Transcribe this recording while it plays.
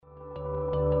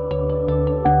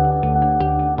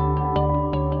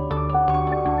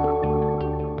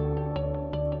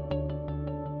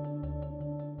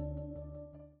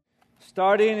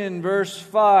Starting in verse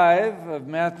 5 of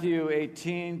Matthew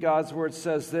 18, God's word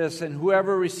says this, "And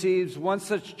whoever receives one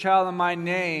such child in my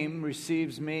name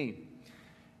receives me.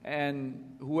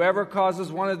 And whoever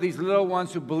causes one of these little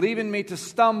ones who believe in me to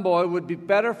stumble, it would be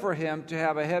better for him to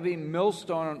have a heavy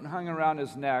millstone hung around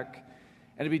his neck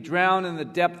and to be drowned in the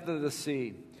depth of the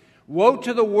sea. Woe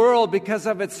to the world because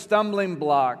of its stumbling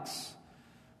blocks.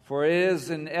 For it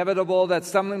is inevitable that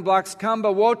stumbling blocks come,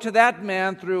 but woe to that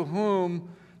man through whom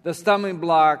the stumbling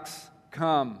blocks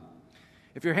come.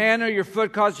 If your hand or your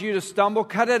foot causes you to stumble,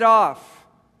 cut it off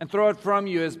and throw it from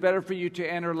you. It is better for you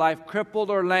to enter life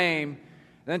crippled or lame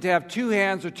than to have 2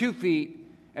 hands or 2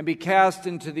 feet and be cast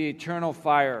into the eternal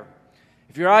fire.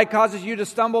 If your eye causes you to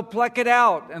stumble, pluck it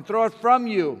out and throw it from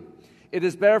you. It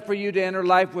is better for you to enter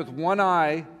life with 1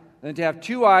 eye than to have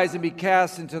 2 eyes and be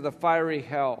cast into the fiery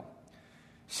hell.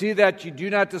 See that you do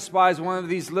not despise one of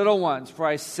these little ones, for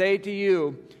I say to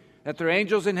you that their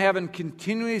angels in heaven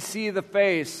continually see the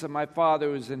face of my Father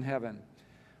who is in heaven.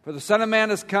 For the Son of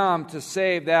Man has come to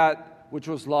save that which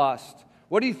was lost.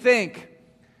 What do you think?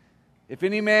 If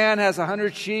any man has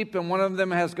 100 sheep and one of them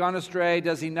has gone astray,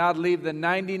 does he not leave the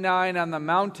 99 on the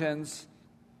mountains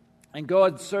and go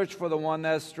and search for the one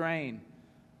that is straying?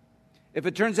 If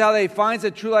it turns out that he finds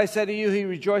it, truly I say to you, he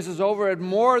rejoices over it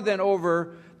more than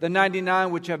over the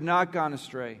 99 which have not gone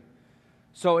astray.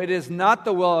 So it is not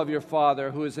the will of your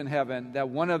Father who is in heaven that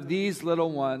one of these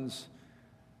little ones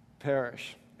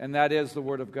perish." And that is the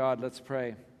word of God. Let's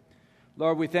pray.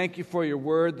 Lord, we thank you for your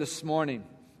word this morning.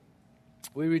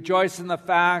 We rejoice in the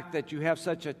fact that you have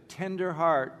such a tender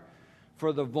heart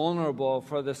for the vulnerable,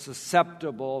 for the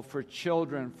susceptible, for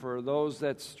children, for those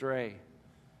that stray.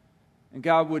 And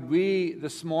God, would we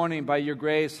this morning, by your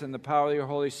grace and the power of your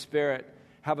Holy Spirit,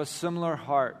 have a similar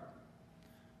heart.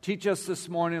 Teach us this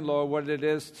morning, Lord, what it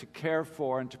is to care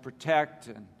for and to protect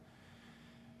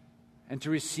and to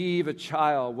receive a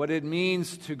child, what it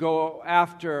means to go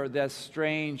after that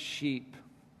strange sheep.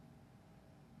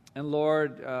 And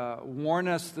Lord, warn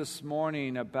us this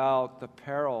morning about the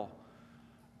peril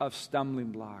of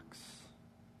stumbling blocks.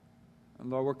 And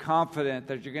Lord, we're confident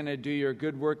that you're going to do your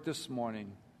good work this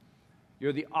morning.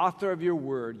 You're the author of your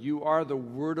word. You are the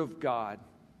Word of God.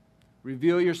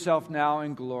 Reveal yourself now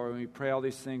in glory. We pray all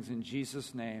these things in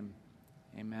Jesus' name.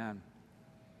 Amen.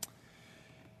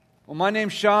 Well, my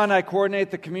name's Sean. I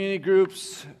coordinate the community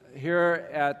groups here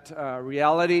at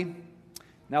Reality.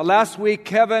 Now, last week,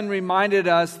 Kevin reminded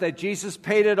us that Jesus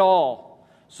paid it all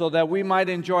so that we might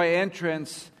enjoy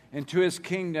entrance into his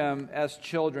kingdom as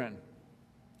children.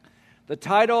 The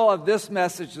title of this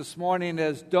message this morning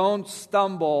is "Don't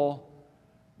Stumble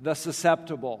the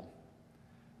Susceptible."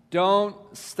 Don't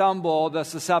stumble the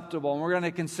susceptible. And we're going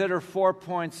to consider 4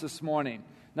 points this morning.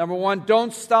 Number 1,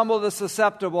 don't stumble the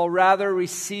susceptible, rather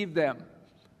receive them.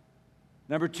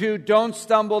 Number 2, don't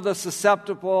stumble the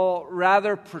susceptible,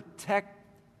 rather protect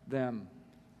them.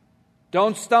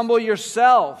 Don't stumble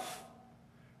yourself,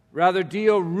 rather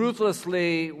deal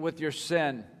ruthlessly with your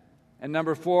sin. And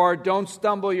number 4, don't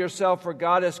stumble yourself, for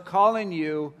God is calling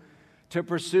you to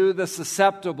pursue the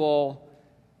susceptible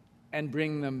and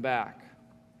bring them back.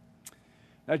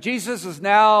 Now, Jesus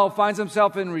finds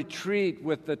himself in retreat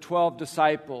with the 12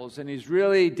 disciples, and he's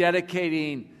really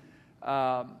dedicating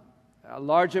a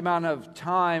large amount of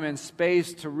time and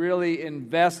space to really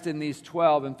invest in these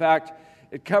 12. In fact,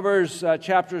 it covers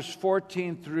chapters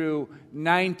 14 through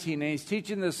 19, and he's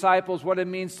teaching the disciples what it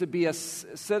means to be a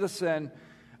citizen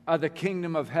of the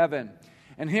kingdom of heaven.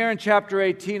 And here in chapter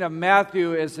 18 of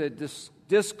Matthew is a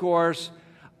discourse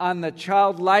on the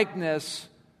childlikeness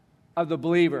of the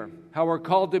believer, how we're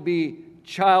called to be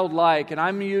childlike. And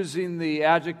I'm using the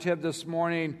adjective this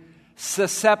morning,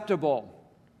 susceptible.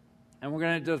 And we're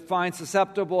going to define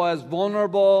susceptible as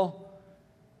vulnerable,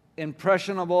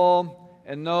 impressionable,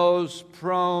 and those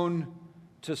prone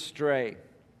to stray.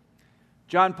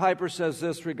 John Piper says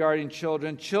this regarding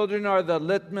children: children are the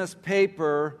litmus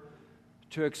paper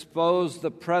to expose the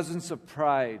presence of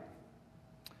pride.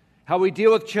 How we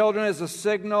deal with children is a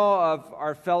signal of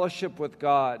our fellowship with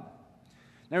God.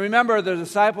 Now remember, the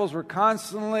disciples were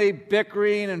constantly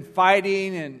bickering and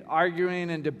fighting and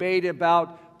arguing and debating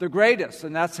about the greatest.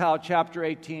 And that's how chapter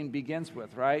 18 begins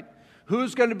with, right?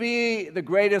 Who's going to be the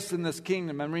greatest in this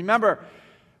kingdom? And remember,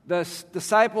 the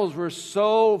disciples were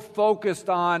so focused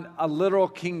on a literal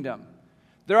kingdom.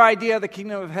 Their idea of the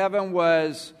kingdom of heaven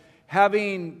was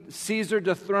having Caesar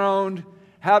dethroned,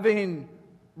 having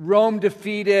Rome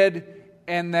defeated,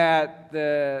 and that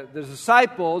the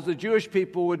disciples, the Jewish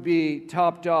people, would be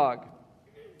top dog.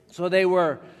 So they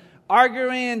were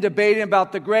arguing and debating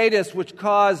about the greatest, which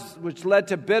led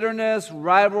to bitterness,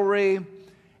 rivalry,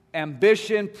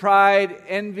 ambition, pride,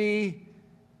 envy,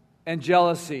 and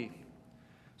jealousy.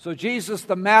 So Jesus,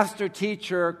 the master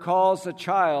teacher, calls a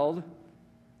child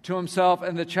to himself,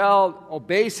 and the child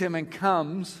obeys him and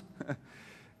comes.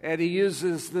 And he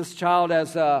uses this child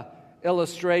as an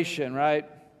illustration, right?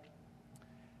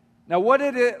 Now, what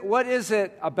is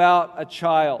it about a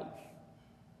child?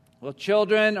 Well,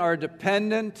 children are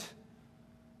dependent,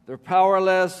 they're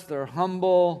powerless, they're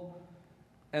humble,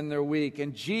 and they're weak.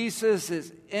 And Jesus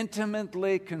is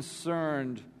intimately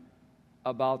concerned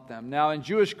about them. Now, in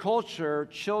Jewish culture,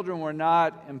 children were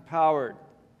not empowered.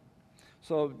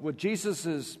 So what Jesus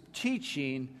is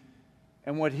teaching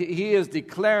and what he is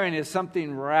declaring is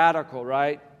something radical,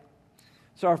 right?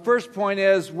 So our first point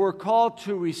is we're called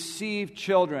to receive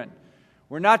children.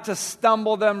 We're not to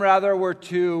stumble them, rather we're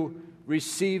to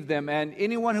receive them. And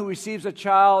anyone who receives a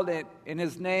child in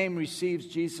his name receives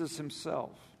Jesus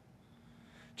himself.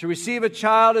 To receive a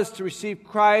child is to receive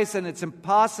Christ, and it's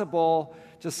impossible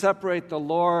to separate the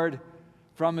Lord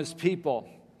from his people.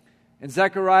 In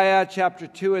Zechariah chapter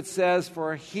 2 it says,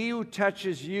 "For he who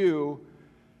touches you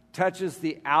touches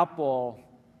the apple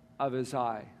of his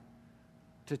eye."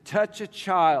 To touch a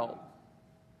child,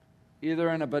 either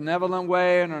in a benevolent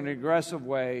way or in an aggressive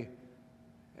way,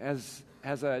 has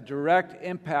a direct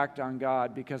impact on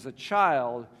God, because a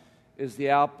child is the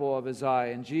apple of his eye.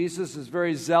 And Jesus is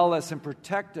very zealous and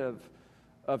protective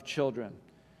of children.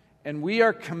 And we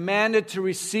are commanded to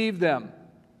receive them.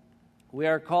 We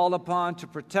are called upon to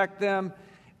protect them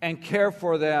and care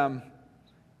for them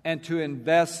and to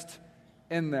invest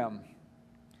in them.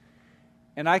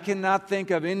 And I cannot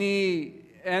think of any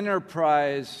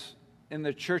enterprise in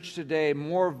the church today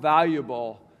more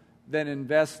valuable than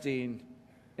investing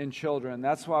in children.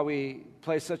 That's why we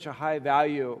place such a high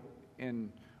value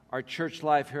in our church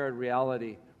life here at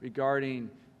Reality regarding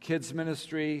kids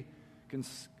ministry,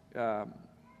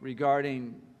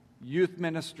 regarding youth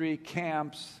ministry,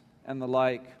 camps, and the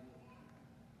like.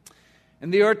 In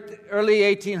the early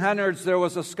 1800s, there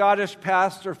was a Scottish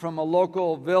pastor from a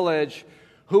local village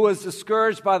who was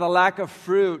discouraged by the lack of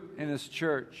fruit in his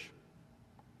church.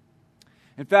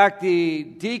 In fact, the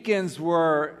deacons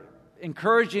were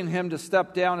encouraging him to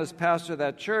step down as pastor of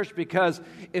that church because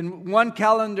in one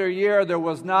calendar year, there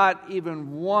was not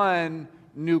even one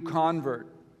new convert.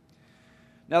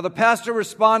 Now, the pastor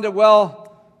responded,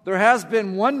 "Well, there has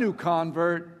been one new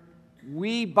convert,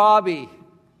 wee Bobby,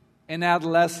 an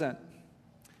adolescent."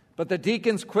 But the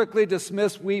deacons quickly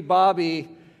dismissed wee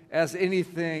Bobby as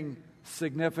anything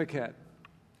significant.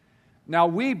 Now,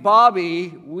 wee Bobby,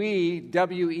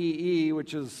 W-E-E,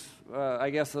 which is, I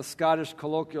guess, a Scottish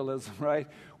colloquialism, right?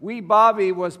 Wee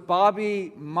Bobby was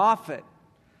Bobby Moffat,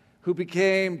 who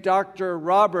became Dr.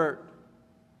 Robert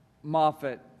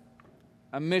Moffat,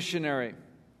 a missionary.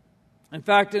 In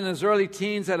fact, in his early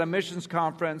teens at a missions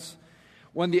conference,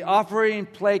 when the offering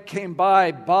plate came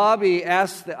by, Bobby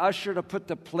asked the usher to put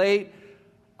the plate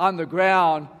on the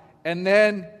ground, and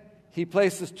then he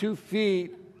placed his 2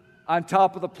 feet on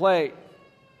top of the plate.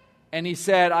 And he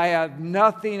said, "I have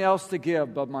nothing else to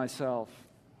give but myself."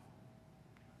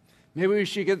 Maybe we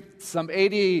should get some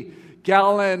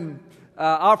 80-gallon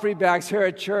offering bags here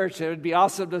at church. It would be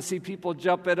awesome to see people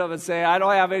jump in them and say, "I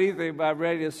don't have anything, but I'm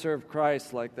ready to serve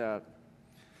Christ," like that.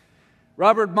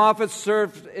 Robert Moffat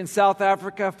served in South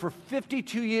Africa for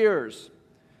 52 years.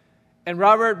 And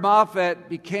Robert Moffat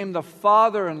became the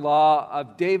father-in-law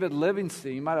of David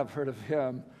Livingstone. You might have heard of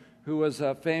him, who was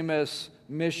a famous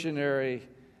missionary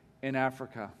in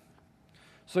Africa.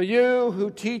 So you who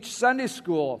teach Sunday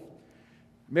school,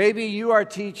 maybe you are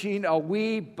teaching a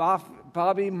wee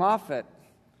Bobby Moffat.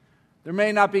 There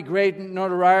may not be great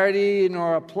notoriety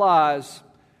nor applause,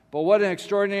 but what an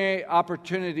extraordinary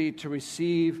opportunity to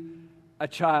receive a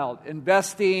child,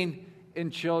 investing in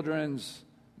children's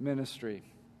ministry.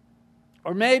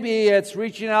 Or maybe it's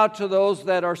reaching out to those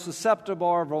that are susceptible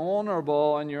or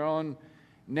vulnerable in your own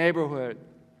neighborhood.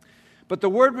 But the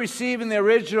word receive in the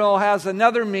original has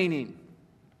another meaning,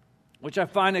 which I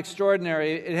find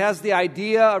extraordinary. It has the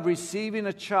idea of receiving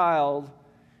a child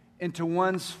into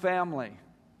one's family,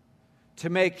 to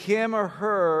make him or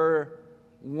her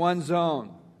one's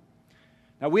own.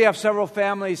 Now, we have several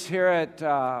families here at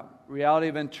Reality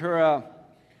Ventura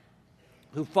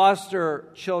who foster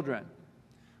children.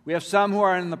 We have some who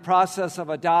are in the process of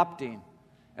adopting,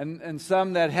 and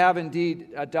some that have indeed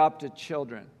adopted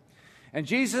children. And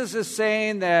Jesus is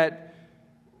saying that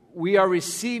we are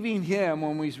receiving Him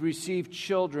when we receive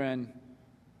children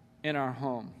in our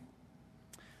home.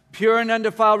 Pure and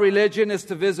undefiled religion is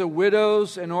to visit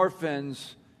widows and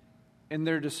orphans in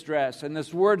their distress. And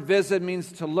this word visit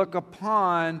means to look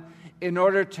upon in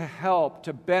order to help,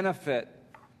 to benefit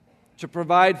to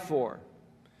provide for.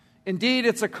 Indeed,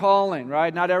 it's a calling,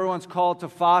 right? Not everyone's called to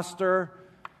foster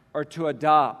or to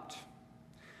adopt.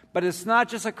 But it's not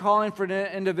just a calling for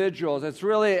individuals. It's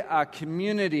really a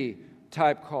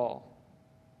community-type call.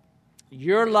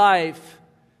 Your life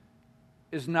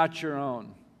is not your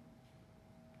own.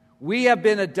 We have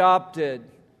been adopted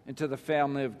into the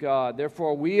family of God.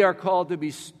 Therefore, we are called to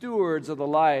be stewards of the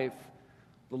life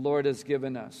the Lord has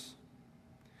given us.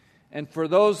 And for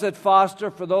those that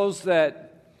foster, for those that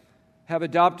have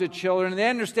adopted children, they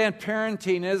understand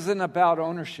parenting isn't about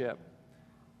ownership.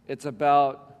 It's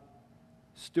about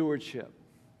stewardship.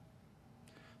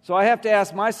 So I have to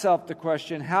ask myself the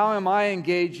question, how am I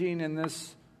engaging in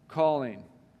this calling?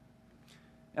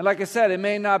 And like I said, it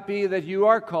may not be that you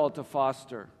are called to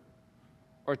foster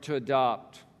or to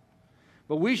adopt.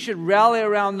 But we should rally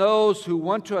around those who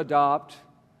want to adopt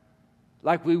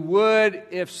like we would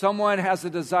if someone has a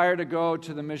desire to go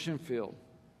to the mission field.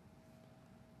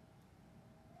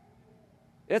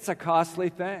 It's a costly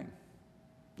thing.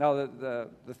 Now, the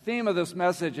theme of this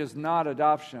message is not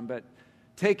adoption, but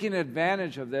taking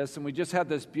advantage of this. And we just had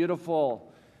this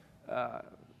beautiful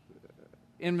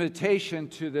invitation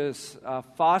to this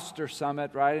foster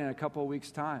summit, right, in a couple of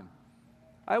weeks' time.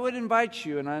 I would invite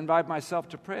you, and I invite myself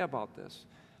to pray about this.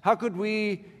 How could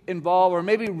we involve or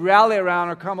maybe rally around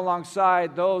or come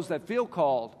alongside those that feel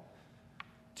called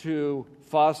to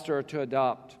foster or to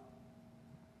adopt?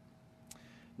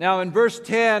 Now, in verse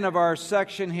 10 of our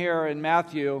section here in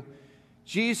Matthew,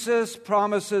 Jesus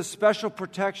promises special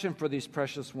protection for these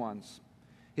precious ones.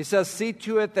 He says, "See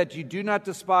to it that you do not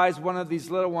despise one of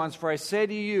these little ones, for I say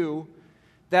to you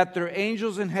that their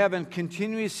angels in heaven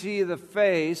continually see the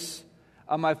face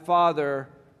of my Father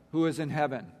who is in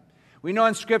heaven." We know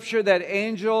in Scripture that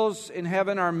angels in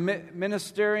heaven are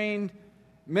ministering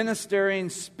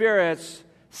spirits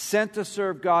sent to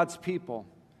serve God's people,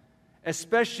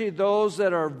 especially those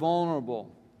that are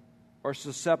vulnerable or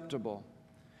susceptible.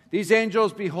 These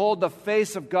angels behold the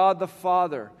face of God the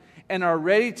Father and are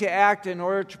ready to act in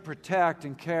order to protect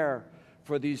and care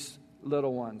for these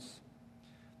little ones.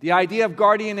 The idea of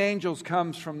guardian angels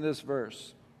comes from this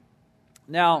verse.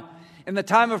 Now, in the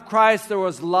time of Christ, there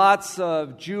was lots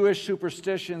of Jewish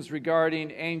superstitions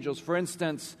regarding angels. For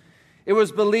instance, it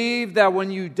was believed that when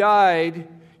you died,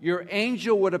 your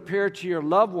angel would appear to your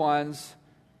loved ones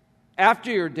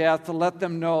after your death to let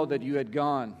them know that you had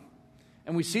gone.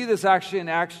 And we see this actually in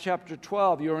Acts chapter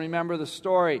 12. You'll remember the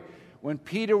story when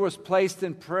Peter was placed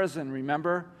in prison,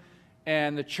 remember?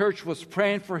 And the church was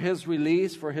praying for his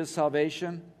release, for his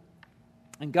salvation.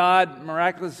 And God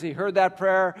miraculously heard that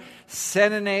prayer,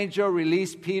 sent an angel,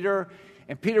 released Peter.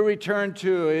 And Peter returned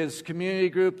to his community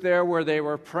group there where they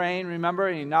were praying, remember?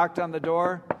 And he knocked on the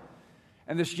door.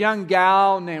 And this young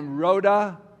gal named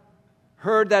Rhoda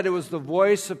heard that it was the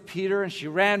voice of Peter. And she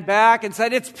ran back and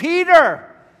said, "It's Peter!"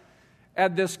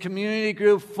 At this community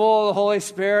group full of the Holy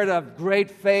Spirit of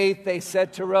great faith, they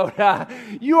said to Rhoda,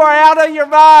 "You are out of your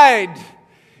mind.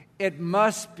 It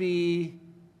must be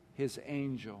his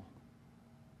angel."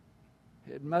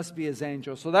 It must be his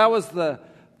angel. So that was the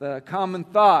common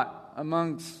thought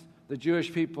amongst the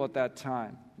Jewish people at that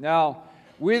time. Now,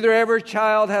 whether every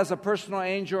child has a personal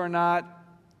angel or not,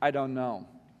 I don't know.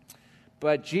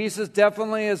 But Jesus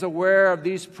definitely is aware of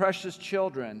these precious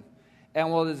children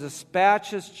and will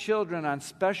dispatch his children on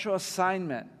special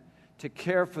assignment to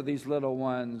care for these little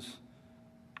ones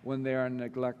when they are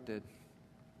neglected.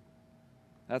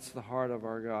 That's the heart of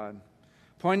our God.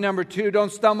 Point number 2,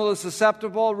 don't stumble the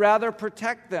susceptible, rather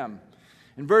protect them.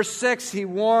 In verse 6, he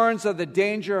warns of the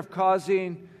danger of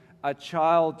causing a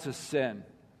child to sin.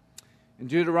 In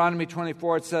Deuteronomy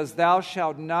 24, it says, "Thou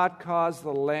shalt not cause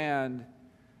the land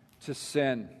to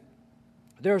sin."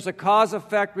 There's a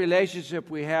cause-effect relationship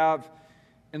we have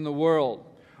in the world.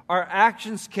 Our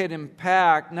actions can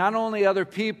impact not only other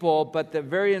people, but the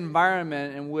very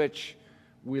environment in which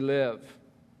we live.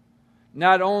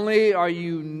 Not only are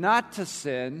you not to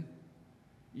sin,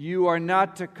 you are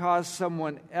not to cause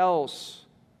someone else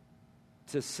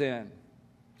to sin.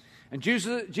 And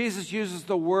Jesus uses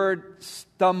the word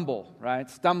stumble, right?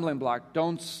 Stumbling block.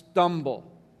 Don't stumble.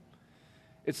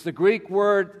 It's the Greek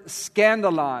word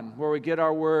scandalon, where we get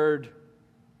our word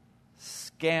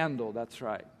scandal. That's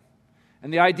right.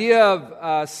 And the idea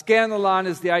of scandalon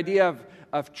is the idea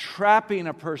of trapping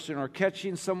a person or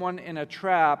catching someone in a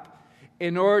trap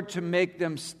in order to make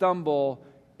them stumble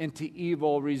into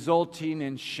evil, resulting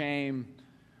in shame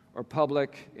or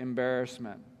public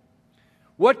embarrassment.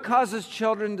 What causes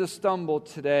children to stumble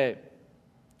today?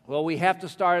 Well, we have to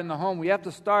start in the home. We have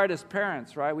to start as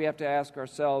parents, right? We have to ask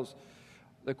ourselves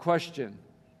the question,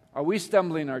 Are we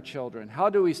stumbling our children? How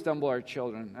do we stumble our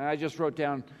children? And I just wrote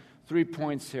down 3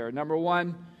 points here. Number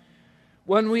one,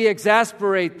 when we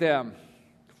exasperate them,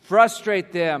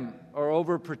 frustrate them, or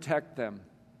overprotect them.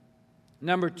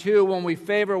 Number two, when we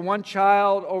favor one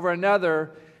child over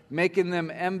another, making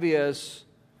them envious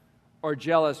or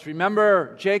jealous.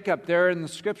 Remember Jacob there in the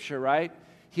scripture, right?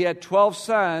 He had 12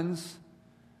 sons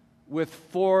with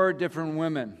 4 different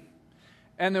women.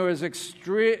 And there was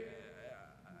extreme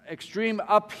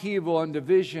upheaval and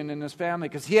division in his family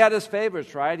because he had his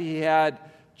favorites, right? He had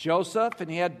Joseph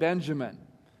and he had Benjamin.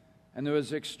 And there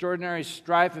was extraordinary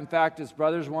strife. In fact, his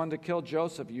brothers wanted to kill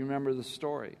Joseph. You remember the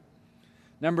story.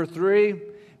 Number 3,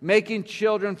 making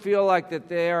children feel like that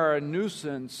they are a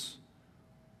nuisance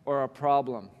or a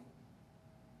problem.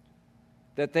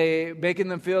 Making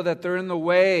them feel that they're in the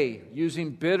way, using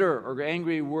bitter or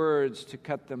angry words to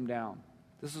cut them down.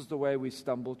 This is the way we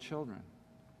stumble children.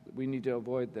 We need to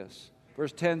avoid this.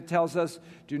 Verse 10 tells us,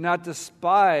 do not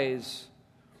despise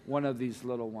one of these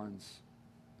little ones.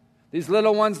 These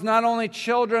little ones, not only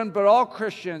children, but all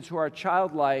Christians who are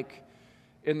childlike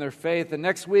in their faith. And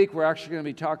next week, we're actually going to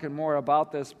be talking more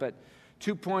about this, but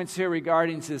 2 points here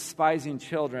regarding despising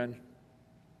children.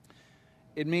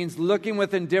 It means looking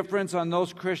with indifference on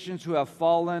those Christians who have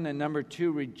fallen, and number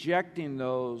 2, rejecting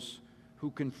those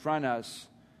who confront us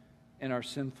in our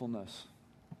sinfulness.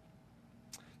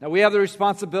 Now, we have the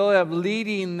responsibility of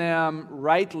leading them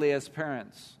rightly as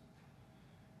parents.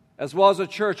 As well as a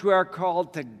church, we are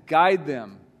called to guide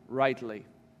them rightly.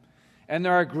 And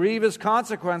there are grievous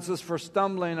consequences for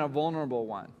stumbling a vulnerable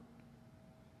one.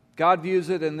 God views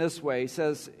it in this way. He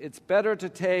says, it's better to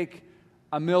take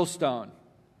a millstone.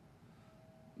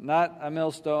 Not a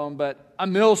millstone, but a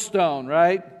millstone,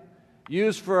 right?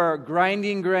 Used for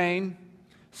grinding grain,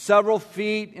 several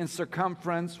feet in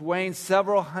circumference, weighing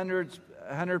several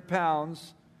hundred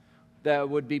pounds, that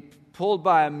would be pulled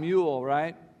by a mule,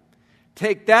 right?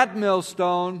 Take that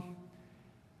millstone,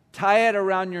 tie it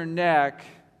around your neck,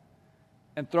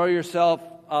 and throw yourself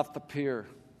off the pier.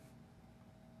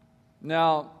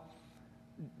 Now,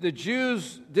 the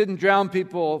Jews didn't drown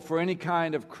people for any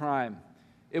kind of crime.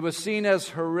 It was seen as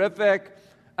horrific,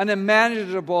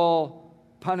 unimaginable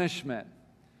punishment.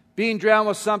 Being drowned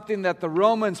was something that the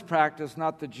Romans practiced,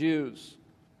 not the Jews,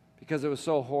 because it was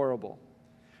so horrible.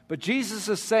 But Jesus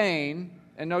is saying,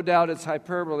 and no doubt it's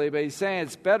hyperbole, but he's saying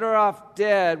it's better off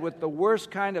dead with the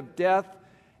worst kind of death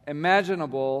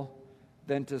imaginable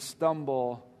than to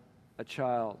stumble a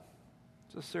child.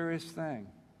 It's a serious thing.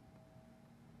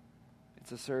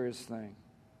 It's a serious thing.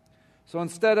 So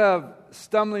instead of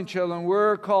stumbling children,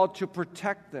 we're called to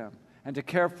protect them and to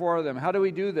care for them. How do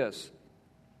we do this?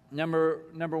 Number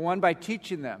 1, by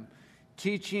teaching them.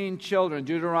 Teaching children,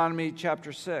 Deuteronomy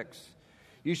chapter 6.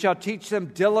 You shall teach them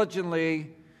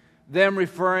diligently, them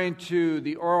referring to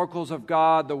the oracles of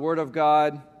God, the Word of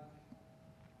God.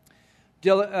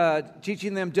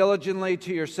 Teaching them diligently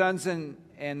to your sons and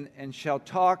shall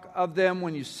talk of them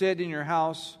when you sit in your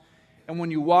house and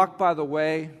when you walk by the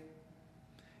way.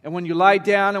 And when you lie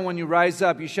down and when you rise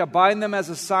up, you shall bind them as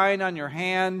a sign on your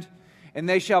hand, and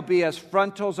they shall be as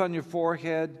frontals on your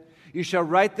forehead. You shall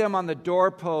write them on the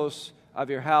doorposts of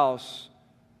your house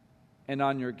and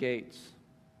on your gates.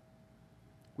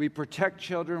 We protect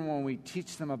children when we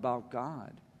teach them about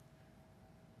God.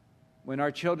 When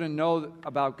our children know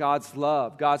about God's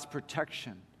love, God's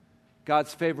protection,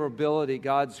 God's favorability,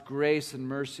 God's grace and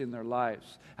mercy in their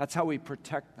lives. That's how we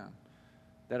protect them,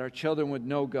 that our children would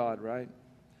know God, right?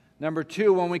 Number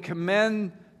 2, when we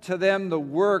commend to them the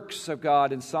works of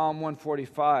God in Psalm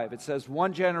 145, it says,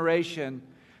 one generation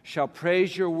shall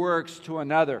praise your works to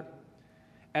another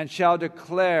and shall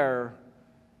declare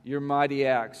your mighty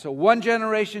acts. So one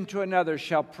generation to another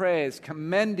shall praise,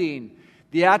 commending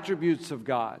the attributes of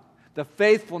God, the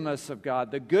faithfulness of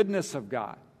God, the goodness of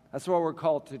God. That's what we're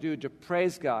called to do, to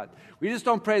praise God. We just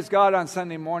don't praise God on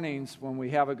Sunday mornings when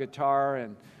we have a guitar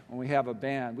and when we have a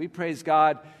band. We praise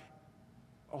God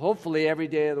hopefully every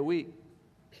day of the week.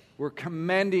 We're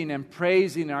commending and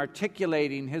praising and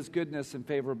articulating His goodness and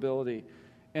favorability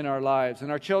in our lives. And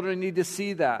our children need to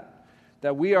see that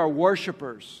we are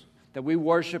worshipers, that we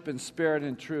worship in spirit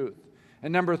and truth.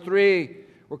 And number 3,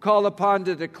 we're called upon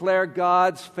to declare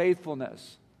God's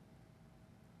faithfulness.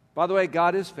 By the way,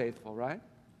 God is faithful, right?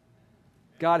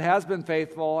 God has been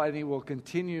faithful, and He will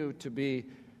continue to be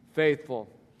faithful.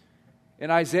 In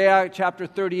Isaiah chapter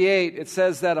 38, it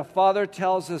says that a father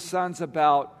tells his sons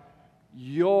about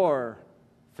your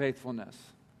faithfulness,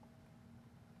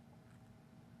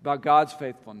 about God's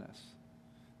faithfulness.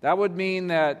 That would mean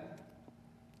that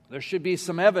There should be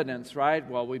some evidence, right?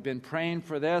 Well, we've been praying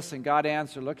for this and God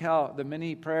answered. Look how the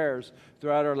many prayers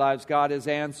throughout our lives God has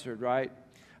answered, right?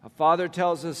 A father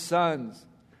tells his sons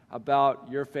about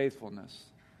your faithfulness.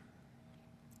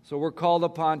 So we're called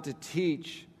upon to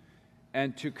teach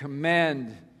and to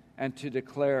commend and to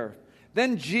declare.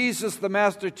 Then Jesus, the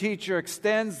master teacher,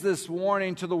 extends this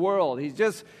warning to the world.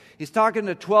 He's talking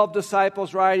to 12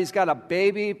 disciples, right? He's got a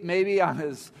baby maybe on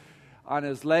his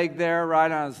leg there,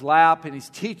 right on his lap, and he's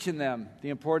teaching them the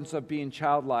importance of being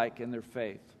childlike in their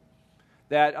faith.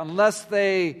 That unless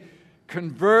they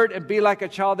convert and be like a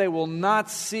child, they will not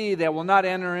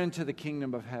enter into the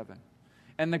kingdom of heaven.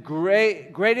 And the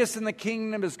greatest in the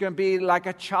kingdom is going to be like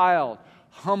a child,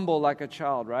 humble like a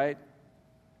child, right?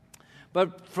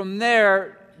 But from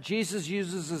there, Jesus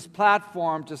uses his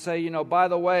platform to say, by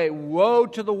the way, woe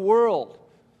to the world,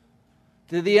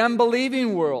 to the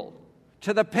unbelieving world,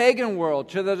 to the pagan world,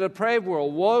 to the depraved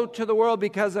world. Woe to the world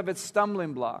because of its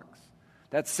stumbling blocks.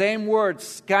 That same word,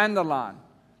 scandalon,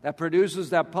 that produces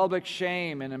that public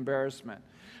shame and embarrassment.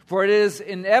 For it is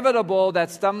inevitable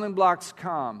that stumbling blocks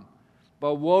come,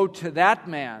 but woe to that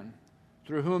man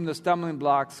through whom the stumbling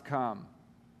blocks come.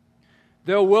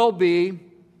 There will be,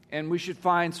 and we should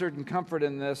find certain comfort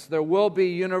in this, there will be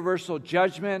universal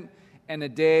judgment and a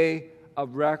day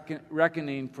of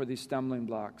reckoning for these stumbling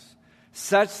blocks.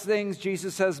 Such things,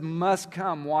 Jesus says, must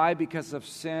come. Why? Because of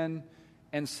sin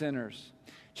and sinners.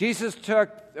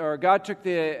 God took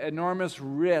the enormous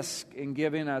risk in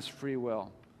giving us free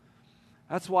will.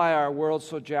 That's why our world's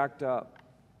so jacked up.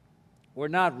 We're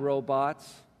not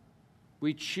robots.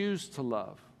 We choose to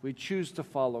love. We choose to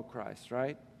follow Christ,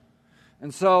 right?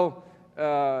 And so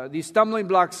these stumbling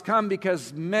blocks come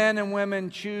because men and women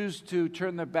choose to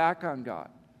turn their back on God.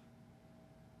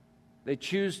 They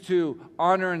choose to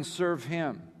honor and serve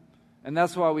Him. And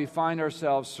that's why we find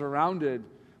ourselves surrounded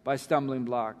by stumbling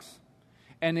blocks.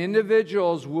 And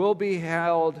individuals will be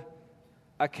held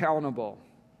accountable.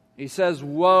 He says,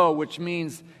 woe, which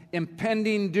means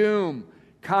impending doom,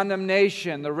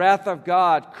 condemnation, the wrath of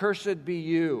God, cursed be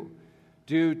you,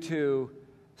 due to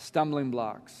stumbling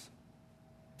blocks.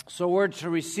 So we're to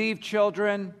receive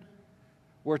children,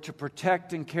 we're to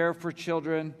protect and care for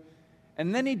children,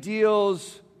 and then he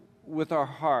deals with our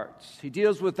hearts. He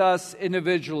deals with us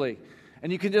individually.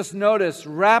 And you can just notice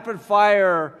rapid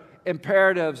fire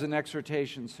imperatives and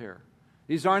exhortations here.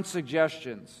 These aren't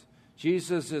suggestions.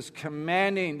 Jesus is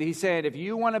commanding. He's saying, if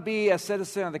you want to be a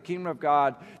citizen of the kingdom of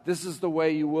God, this is the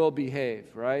way you will behave,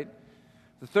 right?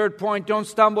 The third point, don't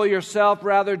stumble yourself,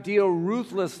 rather deal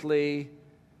ruthlessly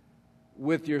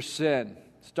with your sin.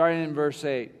 Starting in verse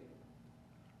 8.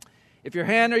 If your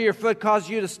hand or your foot causes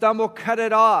you to stumble, cut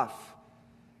it off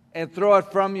and throw it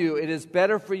from you. It is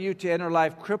better for you to enter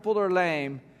life crippled or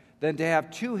lame than to have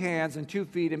 2 hands and 2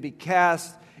 feet and be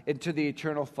cast into the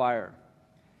eternal fire.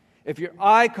 If your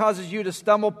eye causes you to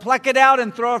stumble, pluck it out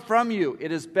and throw it from you.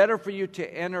 It is better for you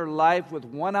to enter life with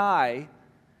 1 eye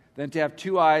than to have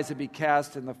 2 eyes and be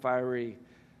cast in the fiery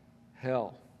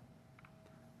hell.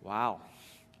 Wow.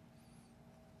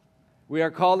 We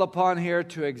are called upon here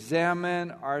to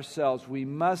examine ourselves. We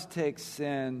must take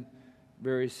sin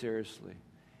very seriously.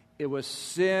 It was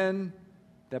sin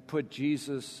that put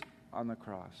Jesus on the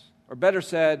cross. Or better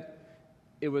said,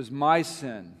 it was my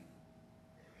sin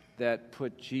that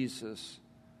put Jesus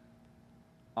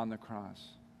on the cross.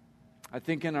 I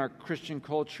think in our Christian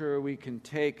culture we can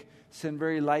take sin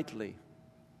very lightly.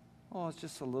 Oh, it's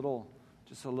just a little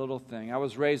thing. I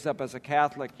was raised up as a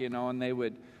Catholic, and they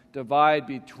would divide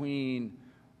between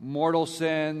mortal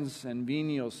sins and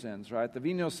venial sins, right? The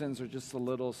venial sins are just the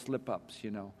little slip-ups,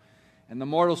 And the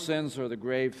mortal sins are the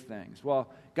grave things. Well,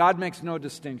 God makes no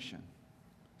distinction.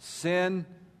 Sin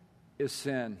is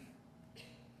sin.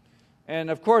 And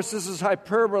of course, this is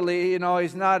hyperbole.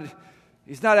 He's not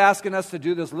asking us to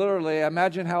do this literally.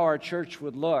 Imagine how our church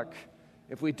would look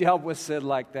if we dealt with sin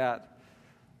like that.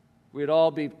 We'd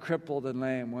all be crippled and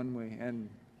lame, wouldn't we? And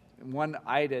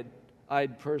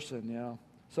one-eyed person,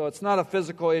 So it's not a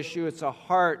physical issue, it's a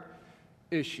heart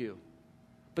issue.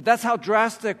 But that's how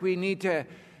drastic we need to,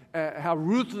 how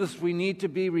ruthless we need to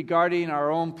be regarding our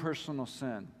own personal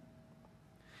sin.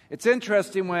 It's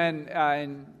interesting when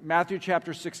in Matthew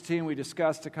chapter 16 we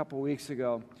discussed a couple weeks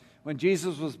ago, when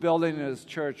Jesus was building his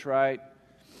church, right?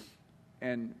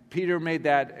 And Peter made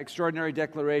that extraordinary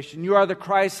declaration, "You are the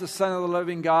Christ, the Son of the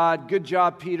living God." Good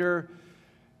job, Peter.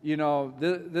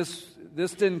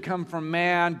 This didn't come from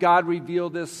man. God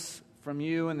revealed this from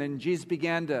you. And then Jesus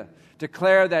began to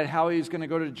declare that how he was going to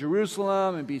go to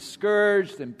Jerusalem and be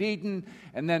scourged and beaten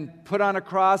and then put on a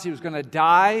cross. He was going to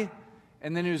die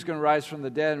and then he was going to rise from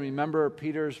the dead. And remember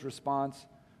Peter's response?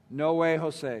 No way,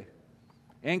 Jose.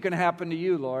 Ain't going to happen to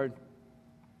you, Lord.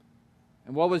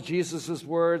 And what was Jesus'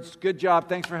 words? Good job.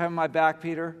 Thanks for having my back,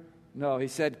 Peter. No, he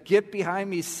said, get behind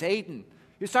me, Satan.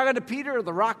 He was talking to Peter,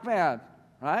 the rock man,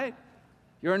 right?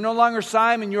 You're no longer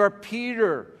Simon, you're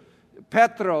Peter.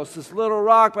 Petros, this little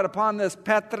rock, but upon this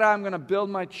Petra, I'm going to build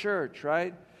my church,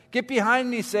 right? Get behind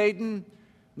me, Satan.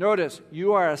 Notice,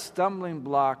 you are a stumbling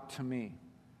block to me.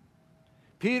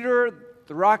 Peter,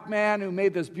 the rock man who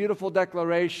made this beautiful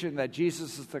declaration that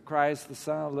Jesus is the Christ, the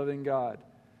Son of the living God.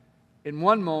 In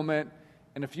one moment,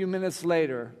 and a few minutes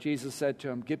later, Jesus said to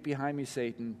him, get behind me,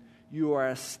 Satan. You are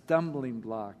a stumbling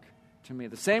block to me.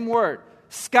 The same word,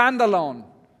 skandalon.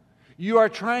 You are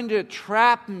trying to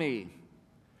trap me.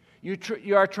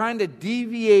 You are trying to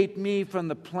deviate me from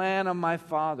the plan of my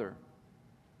Father.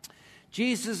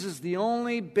 Jesus is the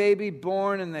only baby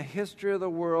born in the history of the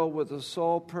world with the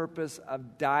sole purpose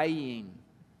of dying.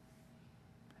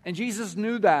 And Jesus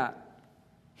knew that.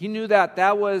 He knew that.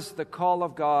 That was the call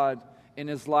of God in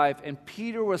his life. And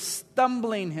Peter was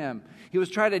stumbling him. He was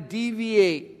trying to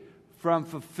deviate from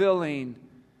fulfilling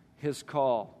his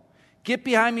call. Get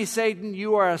behind me, Satan.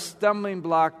 You are a stumbling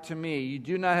block to me. You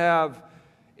do not have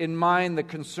in mind the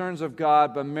concerns of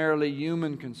God, but merely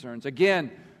human concerns. Again,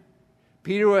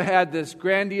 Peter had this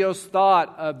grandiose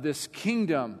thought of this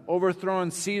kingdom,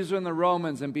 overthrowing Caesar and the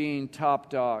Romans and being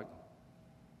top dog.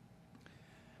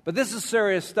 But this is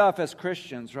serious stuff as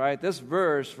Christians, right? This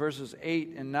verse, verses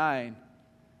 8 and 9,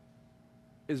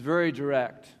 is very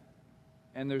direct,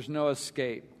 and there's no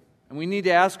escape. And we need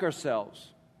to ask ourselves,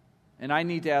 and I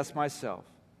need to ask myself,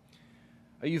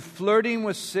 are you flirting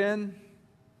with sin?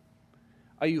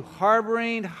 Are you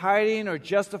harboring, hiding, or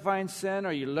justifying sin?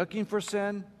 Are you looking for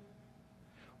sin?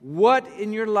 What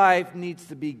in your life needs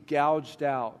to be gouged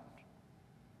out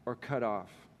or cut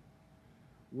off?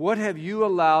 What have you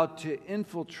allowed to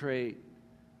infiltrate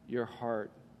your heart?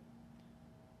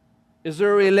 Is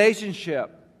there a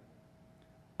relationship,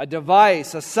 a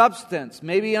device, a substance,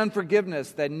 maybe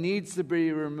unforgiveness that needs to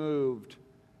be removed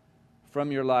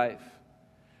from your life?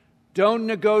 Don't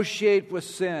negotiate with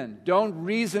sin. Don't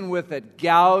reason with it.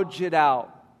 Gouge it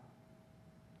out.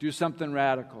 Do something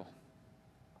radical.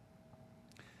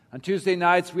 On Tuesday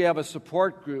nights, we have a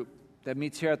support group that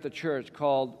meets here at the church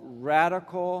called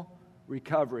Radical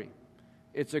Recovery.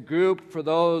 It's a group for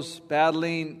those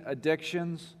battling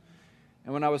addictions.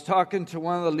 And when I was talking to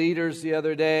one of the leaders the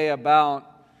other day about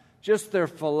just their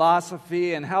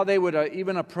philosophy and how they would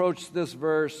even approach this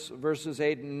verses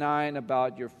 8 and 9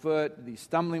 about your foot, these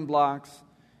stumbling blocks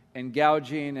and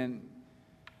gouging. And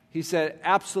he said,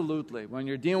 absolutely. When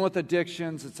you're dealing with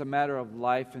addictions, it's a matter of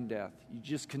life and death. You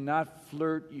just cannot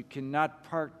flirt. You cannot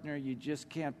partner. You just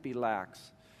can't be lax.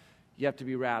 You have to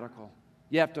be radical.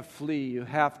 You have to flee. You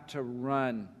have to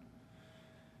run.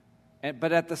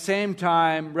 But at the same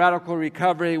time, radical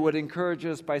recovery would encourage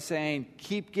us by saying,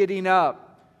 keep getting up.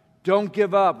 Don't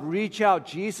give up. Reach out.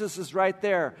 Jesus is right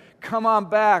there. Come on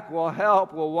back. We'll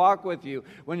help. We'll walk with you.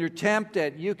 When you're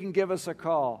tempted, you can give us a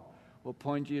call. We'll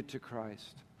point you to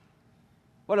Christ.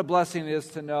 What a blessing it is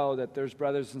to know that there's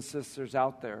brothers and sisters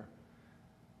out there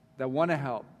that want to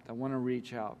help, that want to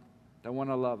reach out, that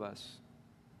want to love us,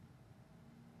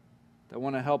 that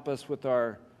want to help us with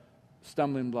our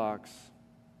stumbling blocks.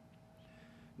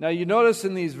 Now, you notice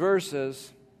in these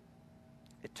verses,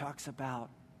 it talks about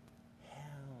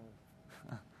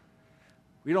hell.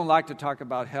 We don't like to talk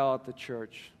about hell at the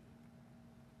church.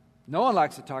 No one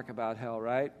likes to talk about hell,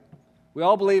 right? We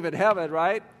all believe in heaven,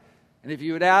 right? And if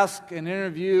you would ask an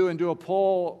interview and do a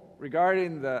poll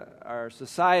regarding our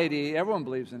society, everyone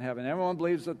believes in heaven. Everyone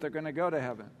believes that they're going to go to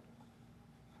heaven.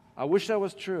 I wish that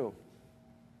was true.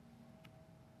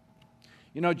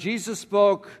 You know, Jesus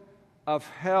spoke of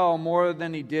hell more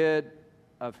than he did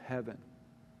of heaven.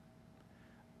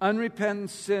 Unrepentant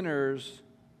sinners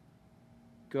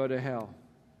go to hell.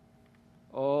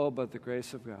 Oh, but the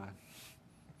grace of God.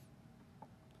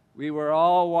 We were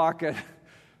all walking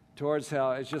towards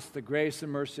hell. It's just the grace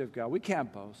and mercy of God. We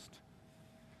can't boast.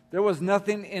 There was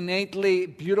nothing innately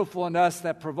beautiful in us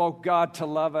that provoked God to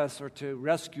love us or to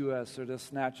rescue us or to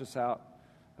snatch us out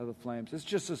of the flames. It's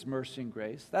just His mercy and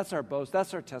grace. That's our boast.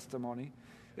 That's our testimony.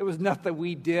 It was nothing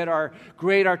we did, our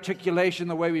great articulation,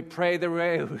 the way we pray, the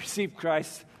way we received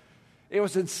Christ. It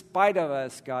was in spite of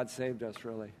us God saved us,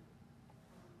 really.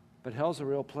 But hell's a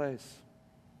real place.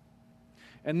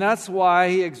 And that's why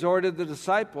He exhorted the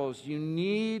disciples, we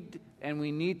need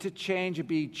to change and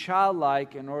be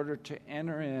childlike in order to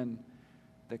enter in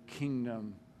the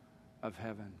kingdom of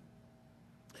heaven.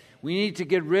 We need to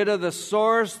get rid of the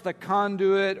source, the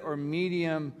conduit, or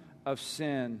medium of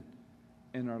sin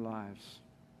in our lives.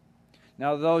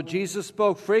 Now, though Jesus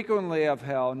spoke frequently of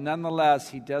hell, nonetheless,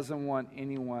 he doesn't want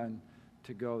anyone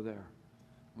to go there.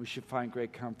 We should find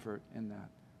great comfort in that.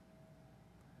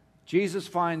 Jesus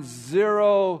finds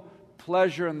zero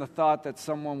pleasure in the thought that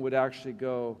someone would actually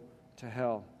go to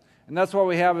hell. And that's what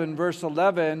we have in verse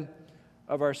 11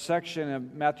 of our section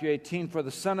of Matthew 18. For the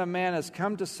Son of Man has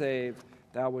come to save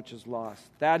that which is lost.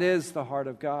 That is the heart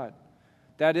of God.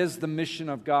 That is the mission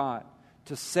of God,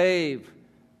 to save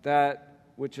that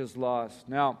which is lost.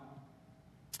 Now,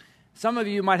 some of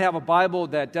you might have a Bible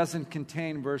that doesn't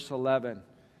contain verse 11.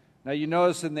 Now, you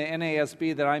notice in the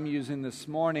NASB that I'm using this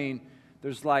morning,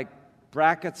 there's like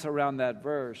brackets around that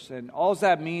verse. And all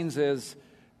that means is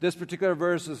this particular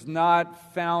verse is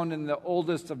not found in the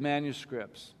oldest of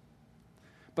manuscripts.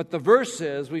 But the verse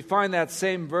is, we find that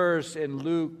same verse in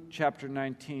Luke chapter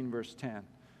 19, verse 10.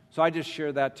 So I just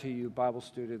share that to you, Bible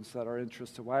students that are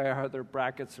interested. Why are there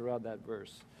brackets around that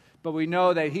verse? But we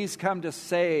know that he's come to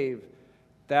save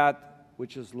that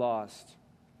which is lost.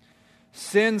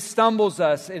 Sin stumbles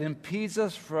us. It impedes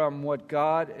us from what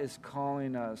God is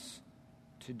calling us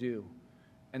to do.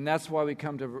 And that's why we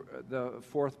come to the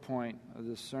fourth point of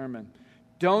this sermon.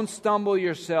 Don't stumble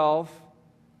yourself,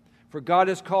 for God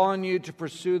is calling you to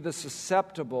pursue the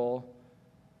susceptible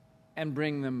and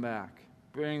bring them back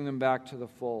to the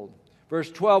fold.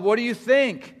 Verse 12, what do you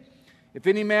think? If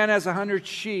any man has 100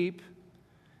 sheep,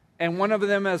 and one of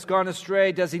them has gone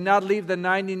astray, does he not leave the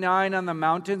 99 on the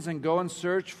mountains and go and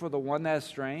search for the one that has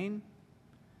strayed?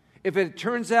 If it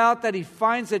turns out that he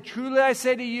finds it, truly I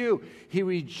say to you, he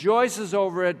rejoices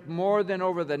over it more than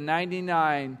over the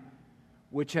 99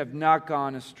 which have not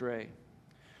gone astray.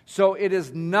 So it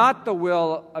is not the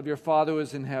will of your Father who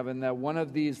is in heaven that one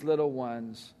of these little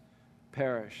ones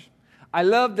perish. I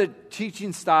love the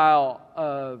teaching style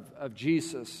of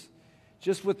Jesus,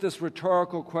 just with this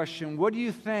rhetorical question, what do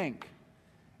you think?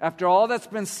 After all that's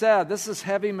been said, this is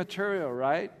heavy material,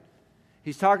 right?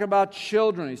 He's talking about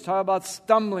children. He's talking about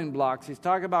stumbling blocks. He's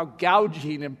talking about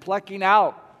gouging and plucking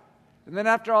out. And then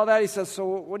after all that, he says, so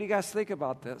what do you guys think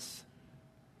about this?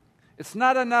 It's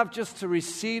not enough just to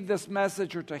receive this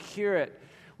message or to hear it.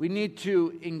 We need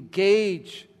to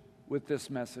engage with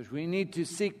this message. We need to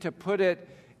seek to put it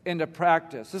into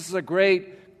practice. This is a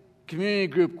great community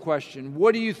group question.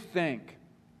 What do you think?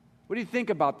 What do you think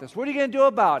about this? What are you going to do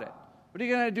about it? What are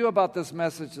you going to do about this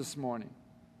message this morning?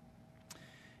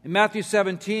 In Matthew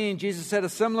 17, Jesus said a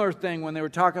similar thing when they were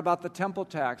talking about the temple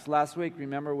tax last week,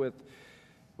 remember,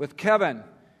 with Kevin.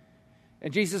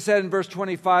 And Jesus said in verse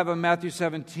 25 of Matthew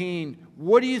 17,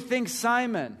 what do you think,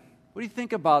 Simon? What do you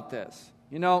think about this?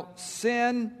 You know,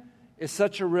 sin is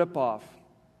such a ripoff.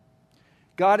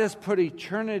 God has put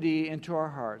eternity into our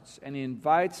hearts, and He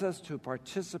invites us to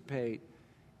participate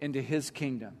into His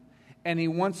kingdom. And He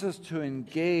wants us to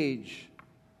engage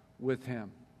with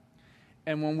Him.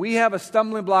 And when we have a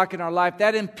stumbling block in our life,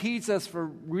 that impedes us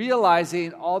from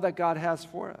realizing all that God has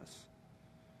for us.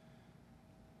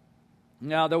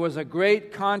 Now, there was a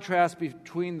great contrast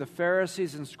between the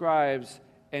Pharisees and scribes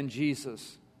and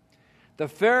Jesus. The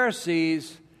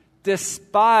Pharisees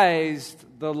despised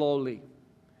the lowly,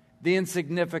 the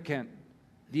insignificant,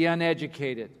 the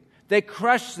uneducated. They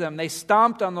crushed them. They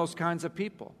stomped on those kinds of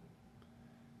people.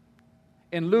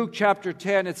 In Luke chapter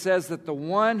 10, it says that the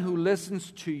one who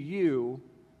listens to you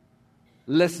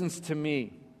listens to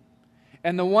me.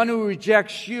 And the one who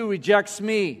rejects you rejects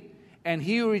me. And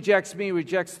he who rejects me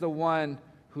rejects the one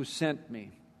who sent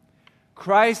me.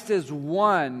 Christ is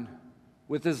one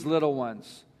with his little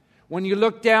ones. When you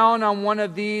look down on one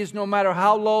of these, no matter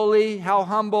how lowly, how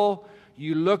humble,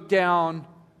 you look down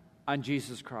on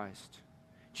Jesus Christ.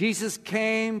 Jesus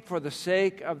came for the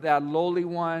sake of that lowly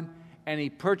one, and He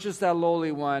purchased that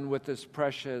lowly one with His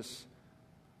precious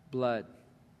blood.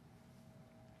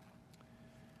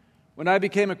 When I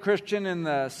became a Christian in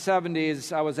the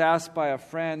 70s, I was asked by a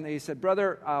friend, he said,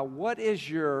 brother, what is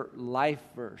your life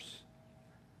verse?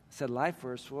 I said, life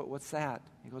verse? What's that?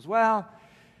 He goes, well,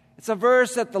 it's a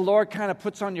verse that the Lord kind of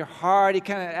puts on your heart. He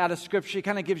kind of, out of Scripture, He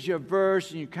kind of gives you a verse,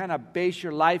 and you kind of base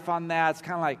your life on that. It's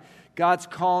kind of like God's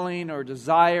calling or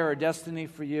desire or destiny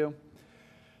for you.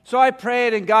 So I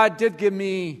prayed, and God did give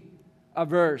me a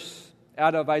verse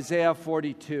out of Isaiah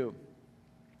 42.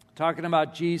 Talking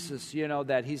about Jesus, you know,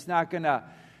 that He's not going to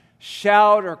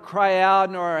shout or cry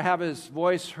out nor have His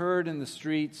voice heard in the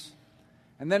streets.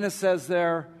 And then it says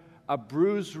there, a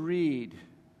bruised reed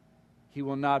He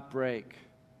will not break,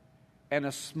 and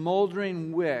a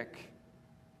smoldering wick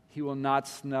He will not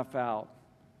snuff out.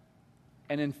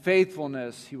 And in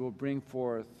faithfulness He will bring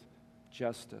forth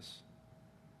justice.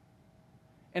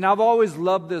 And I've always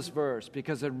loved this verse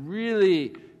because it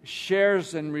really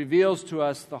shares and reveals to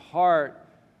us the heart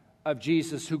of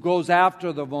Jesus, who goes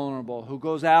after the vulnerable, who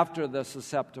goes after the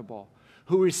susceptible,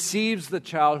 who receives the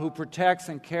child, who protects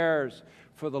and cares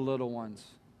for the little ones.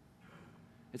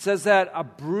 It says that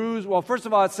first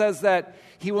of all, it says that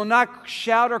he will not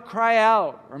shout or cry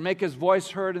out or make his voice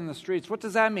heard in the streets. What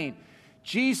does that mean?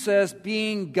 Jesus,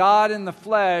 being God in the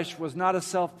flesh, was not a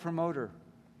self-promoter.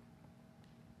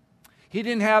 He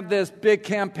didn't have this big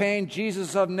campaign,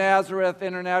 Jesus of Nazareth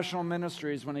International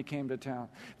Ministries, when he came to town.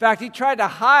 In fact, he tried to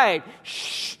hide.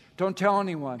 Shh, don't tell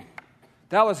anyone.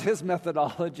 That was his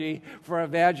methodology for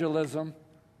evangelism.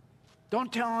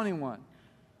 Don't tell anyone.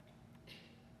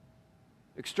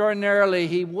 Extraordinarily,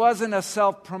 he wasn't a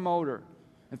self-promoter.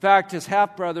 In fact, his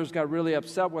half-brothers got really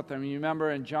upset with him. You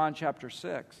remember in John chapter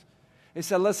 6. They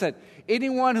said, listen,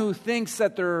 anyone who thinks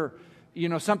that they're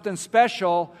something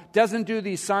special doesn't do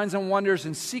these signs and wonders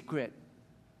in secret.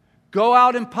 Go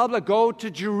out in public. Go to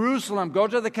Jerusalem. Go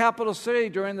to the capital city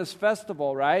during this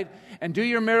festival, right? And do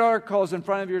your miracles in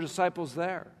front of your disciples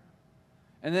there.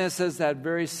 And then it says that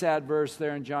very sad verse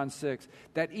there in John 6,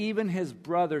 that even his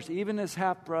brothers, even his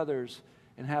half-brothers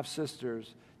and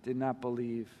half-sisters did not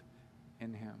believe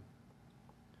in him.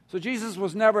 So Jesus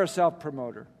was never a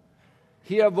self-promoter.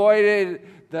 He avoided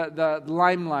the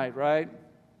limelight, right?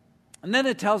 And then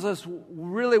it tells us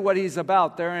really what he's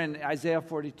about there in Isaiah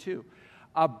 42.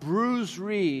 A bruised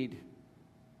reed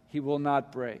he will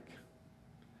not break.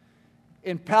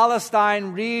 In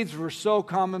Palestine, reeds were so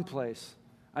commonplace.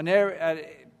 On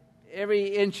every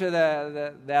inch of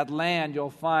that land, you'll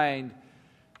find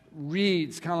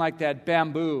reeds, kind of like that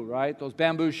bamboo, right? Those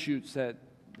bamboo shoots that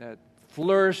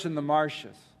flourish in the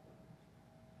marshes.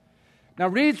 Now,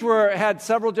 reeds had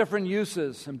several different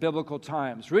uses in biblical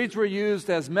times. Reeds were used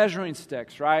as measuring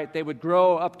sticks, right? They would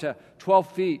grow up to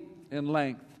 12 feet in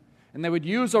length. And they would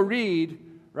use a reed,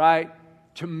 right,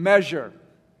 to measure.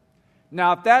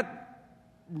 Now, if that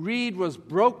reed was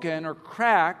broken or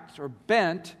cracked or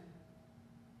bent,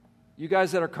 you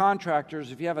guys that are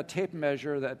contractors, if you have a tape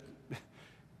measure that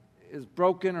is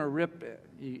broken or ripped,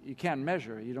 you can't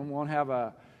measure. You won't have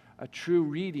a true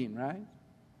reading, right?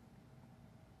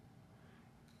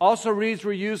 Also, reeds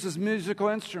were used as musical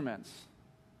instruments.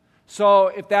 So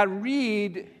if that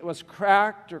reed was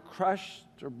cracked or crushed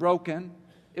or broken,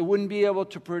 it wouldn't be able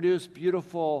to produce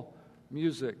beautiful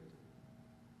music.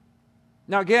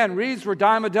 Now again, reeds were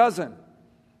dime a dozen.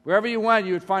 Wherever you went,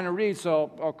 you would find a reed.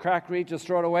 So, cracked reed, just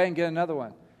throw it away and get another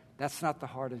one. That's not the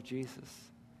heart of Jesus.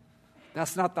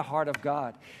 That's not the heart of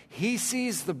God. He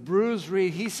sees the bruised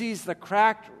reed. He sees the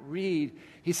cracked reed.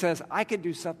 He says, I could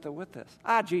do something with this.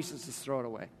 Jesus, just throw it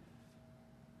away.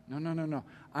 No.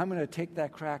 I'm going to take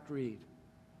that cracked reed.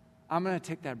 I'm going to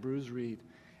take that bruised reed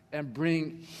and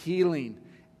bring healing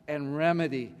and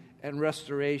remedy and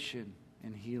restoration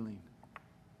and healing.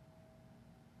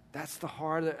 That's the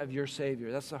heart of your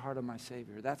Savior. That's the heart of my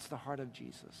Savior. That's the heart of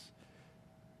Jesus.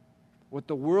 What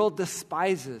the world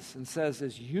despises and says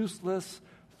is useless,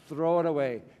 throw it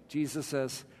away. Jesus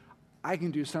says, I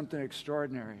can do something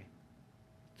extraordinary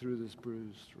through this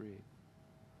bruised reed.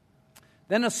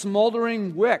 Then a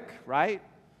smoldering wick, right?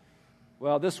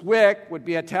 Well, this wick would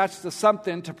be attached to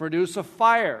something to produce a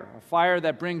fire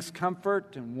that brings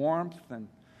comfort and warmth and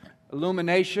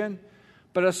illumination.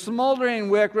 But a smoldering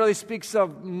wick really speaks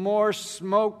of more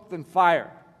smoke than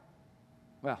fire.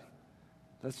 Well,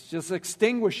 let's just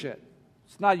extinguish it.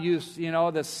 It's not used,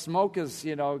 the smoke is,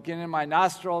 getting in my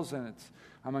nostrils and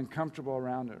I'm uncomfortable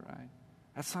around it, right?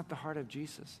 That's not the heart of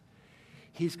Jesus.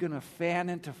 He's going to fan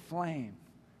into flame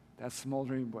that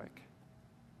smoldering wick.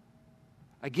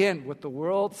 Again, what the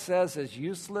world says is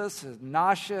useless, is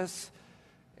nauseous,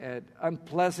 and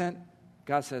unpleasant,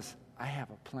 God says, I have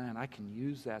a plan. I can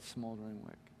use that smoldering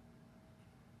wick.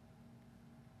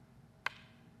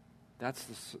 That's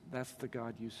the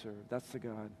God you serve. That's the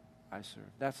God I serve.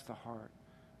 That's the heart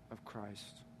of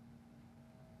Christ.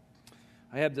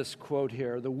 I have this quote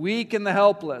here. The weak and the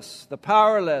helpless, the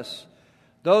powerless,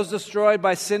 those destroyed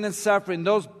by sin and suffering,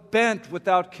 those bent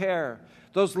without care,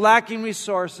 those lacking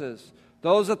resources,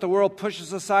 those that the world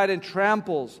pushes aside and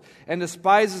tramples and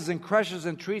despises and crushes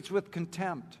and treats with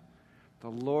contempt. The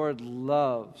Lord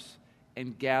loves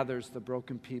and gathers the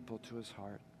broken people to his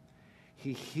heart.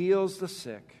 He heals the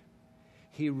sick.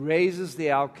 He raises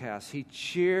the outcast. He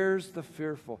cheers the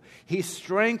fearful. He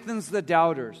strengthens the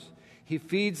doubters. He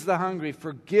feeds the hungry,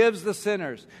 forgives the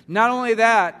sinners. Not only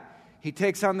that, he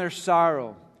takes on their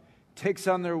sorrow, takes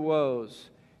on their woes,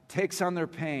 takes on their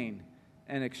pain,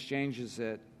 and exchanges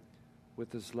it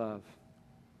with his love.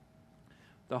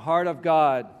 The heart of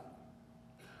God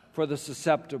for the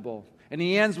susceptible. And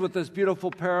he ends with this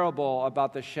beautiful parable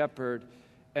about the shepherd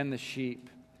and the sheep.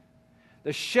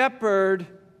 The shepherd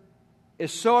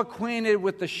is so acquainted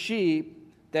with the sheep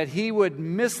that he would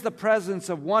miss the presence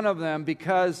of one of them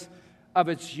because of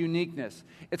its uniqueness.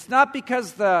 It's not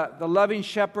because the loving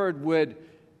shepherd would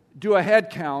do a head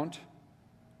count.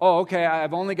 Oh, okay,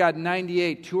 I've only got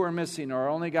 98, 2 are missing, or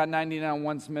only got 99,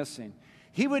 1's missing.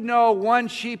 He would know one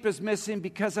sheep is missing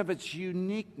because of its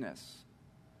uniqueness.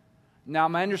 Now,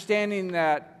 my understanding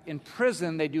that in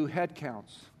prison they do head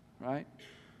counts, right?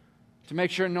 To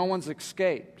make sure no one's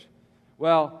escaped.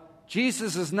 Well,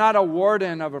 Jesus is not a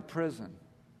warden of a prison.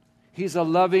 He's a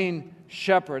loving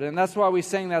shepherd. And that's why we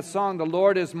sang that song, "The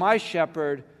Lord is my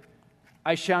shepherd,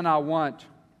 I shall not want."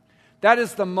 That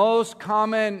is the most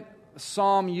common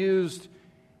psalm used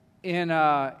in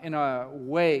a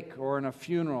wake or in a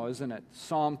funeral, isn't it?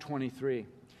 Psalm 23.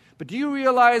 But do you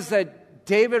realize that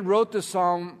David wrote the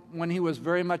psalm when he was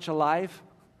very much alive?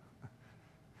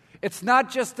 It's not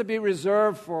just to be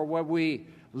reserved for when we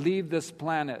leave this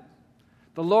planet.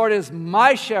 The Lord is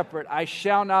my shepherd, I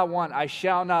shall not want, I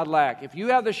shall not lack. If you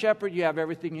have the shepherd, you have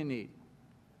everything you need.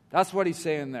 That's what he's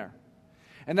saying there.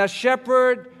 And that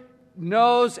shepherd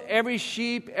knows every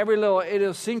sheep, every little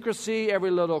idiosyncrasy, every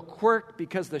little quirk,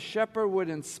 because the shepherd would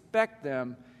inspect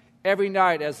them every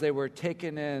night as they were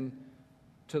taken in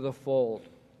to the fold.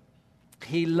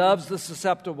 He loves the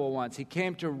susceptible ones. He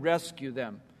came to rescue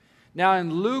them. Now in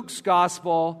Luke's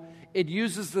gospel, it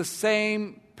uses the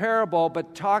same parable,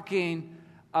 but talking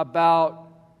about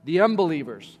the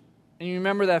unbelievers. And you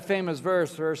remember that famous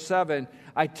verse, verse 7,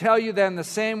 "I tell you then the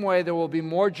same way there will be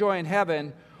more joy in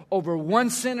heaven over one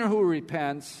sinner who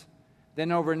repents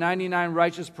than over 99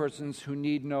 righteous persons who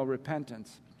need no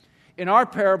repentance." In our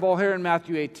parable here in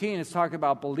Matthew 18, it's talking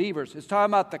about believers. It's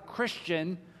talking about the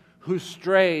Christian who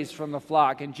strays from the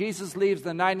flock. And Jesus leaves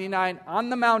the 99 on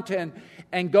the mountain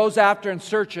and goes after and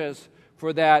searches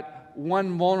for that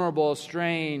one vulnerable,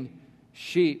 straying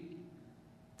sheep.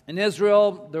 In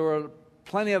Israel, there were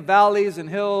plenty of valleys and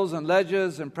hills and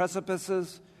ledges and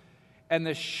precipices. And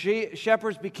the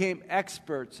shepherds became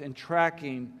experts in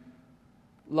tracking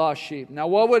lost sheep. Now,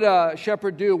 what would a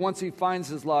shepherd do once he finds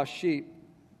his lost sheep?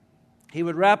 He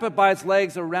would wrap it by its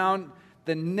legs around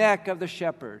the neck of the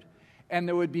shepherd. And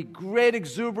there would be great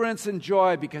exuberance and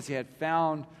joy because he had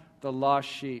found the lost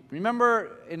sheep.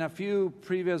 Remember in a few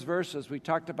previous verses, we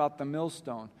talked about the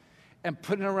millstone and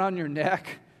putting it around your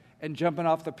neck and jumping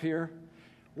off the pier.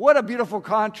 What a beautiful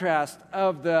contrast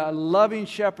of the loving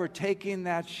shepherd taking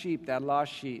that sheep, that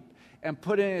lost sheep, and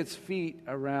putting its feet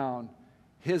around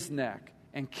his neck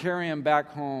and carrying him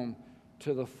back home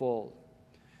to the fold.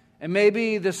 And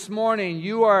maybe this morning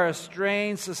you are a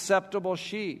straying, susceptible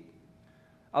sheep.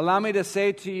 Allow me to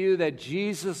say to you that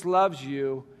Jesus loves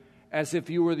you as if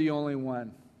you were the only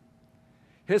one.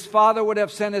 His Father would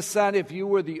have sent His Son if you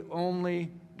were the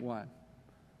only one.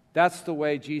 That's the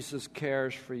way Jesus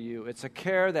cares for you. It's a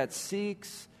care that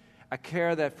seeks, a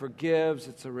care that forgives.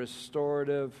 It's a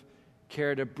restorative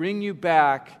care to bring you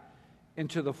back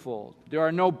into the fold. There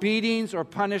are no beatings or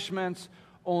punishments,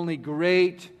 only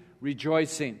great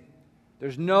rejoicing.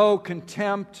 There's no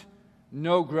contempt,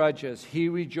 no grudges. He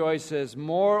rejoices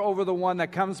more over the one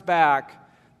that comes back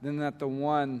than that the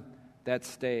one that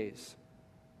stays.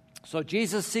 So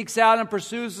Jesus seeks out and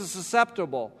pursues the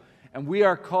susceptible, and we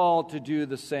are called to do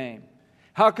the same.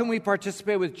 How can we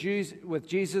participate with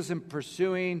Jesus in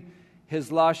pursuing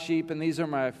His lost sheep? And these are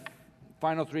my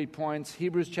final 3 points.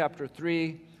 Hebrews chapter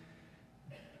 3.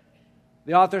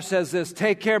 The author says this: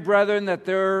 "Take care, brethren, that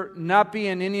there not be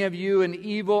in any of you an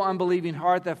evil, unbelieving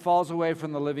heart that falls away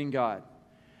from the living God.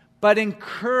 But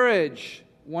encourage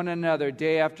one another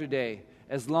day after day,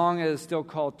 as long as it is still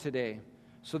called today,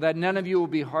 so that none of you will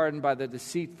be hardened by the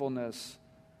deceitfulness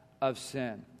of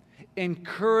sin."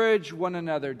 Encourage one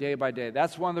another day by day.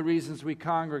 That's one of the reasons we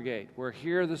congregate. We're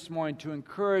here this morning to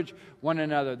encourage one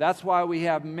another. That's why we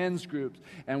have men's groups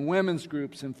and women's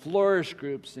groups and flourish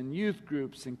groups and youth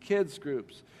groups and kids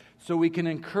groups, so we can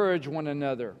encourage one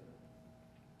another.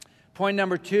 Point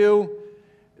number 2,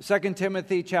 2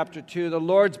 Timothy chapter 2. "The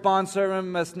Lord's bondservant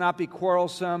must not be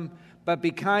quarrelsome, but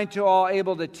be kind to all,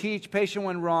 able to teach, patient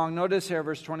when wrong." Notice here,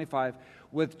 verse 25.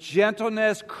 "With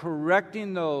gentleness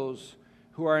correcting those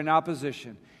who are in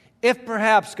opposition, if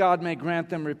perhaps God may grant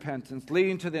them repentance,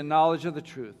 leading to the knowledge of the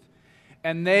truth,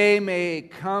 and they may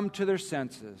come to their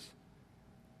senses,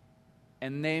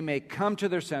 and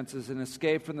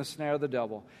escape from the snare of the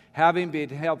devil, having been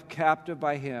held captive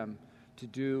by him to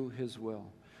do his will."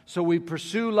 So we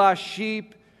pursue lost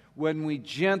sheep when we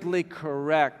gently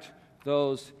correct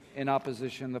those in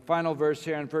opposition. The final verse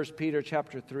here in 1 Peter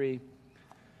chapter 3.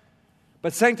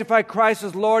 But sanctify Christ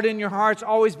as Lord in your hearts,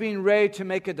 always being ready to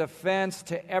make a defense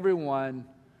to everyone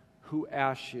who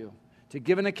asks you, to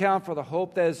give an account for the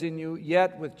hope that is in you,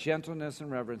 yet with gentleness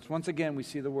and reverence. Once again, we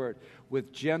see the word,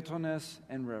 with gentleness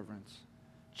and reverence.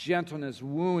 Gentleness,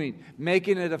 wooing,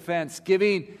 making a defense,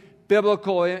 giving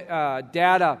biblical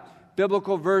data,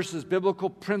 biblical verses, biblical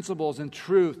principles and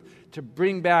truth to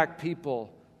bring back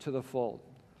people to the fold.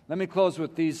 Let me close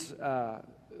with these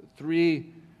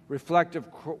three reflective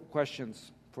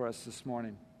questions for us this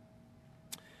morning.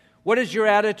 What is your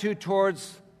attitude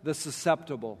towards the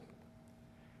susceptible?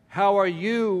 How are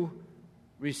you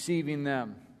receiving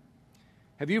them?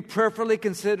 Have you prayerfully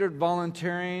considered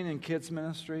volunteering in kids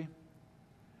ministry?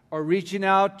 Or reaching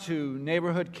out to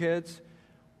neighborhood kids?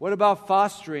 What about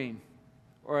fostering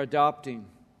or adopting?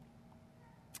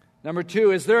 Number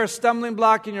 2, is there a stumbling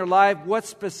block in your life? What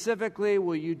specifically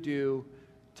will you do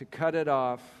to cut it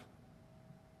off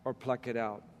or pluck it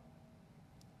out?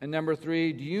 And number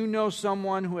 3, do you know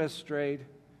someone who has strayed?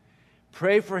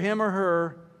 Pray for him or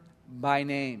her by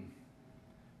name.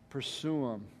 Pursue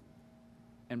him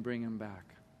and bring him back.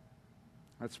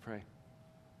 Let's pray.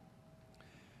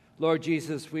 Lord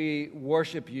Jesus, we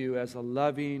worship you as a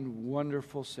loving,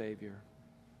 wonderful Savior.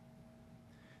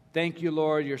 Thank you,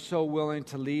 Lord, you're so willing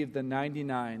to leave the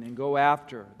 99 and go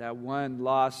after that one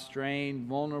lost, straying,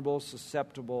 vulnerable,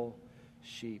 susceptible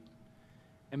sheep.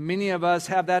 And many of us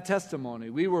have that testimony.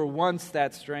 We were once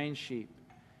that straying sheep.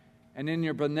 And in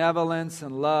your benevolence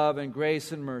and love and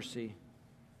grace and mercy,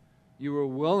 you were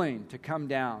willing to come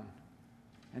down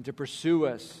and to pursue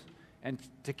us and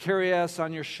to carry us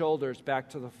on your shoulders back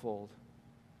to the fold.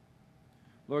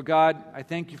 Lord God, I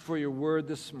thank you for your word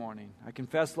this morning. I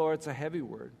confess, Lord, it's a heavy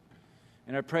word.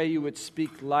 And I pray you would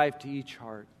speak life to each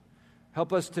heart.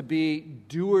 Help us to be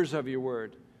doers of your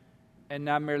word and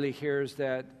not merely hearers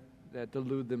that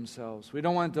delude themselves. We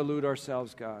don't want to delude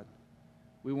ourselves, God.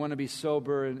 We want to be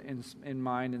sober in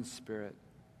mind and spirit.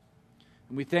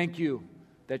 And we thank you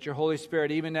that your Holy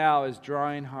Spirit even now is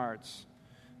drawing hearts.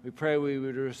 We pray we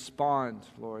would respond,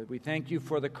 Lord. We thank you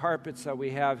for the carpets that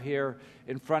we have here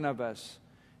in front of us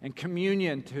and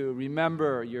communion to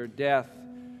remember your death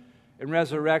and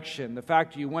resurrection, the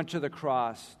fact that you went to the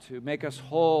cross to make us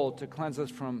whole, to cleanse us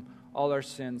from all our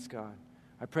sins, God.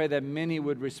 I pray that many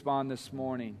would respond this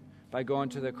morning by going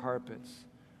to the carpets.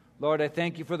 Lord, I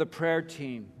thank you for the prayer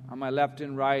team on my left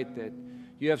and right that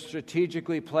you have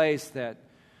strategically placed that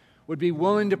would be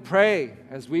willing to pray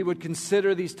as we would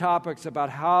consider these topics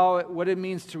about what it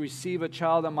means to receive a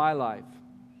child in my life.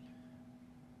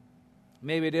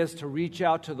 Maybe it is to reach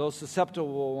out to those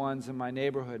susceptible ones in my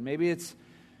neighborhood. Maybe it's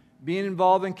being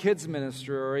involved in kids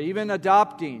ministry or even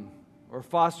adopting or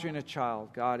fostering a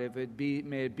child. God,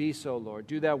 may it be so, Lord.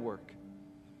 Do that work.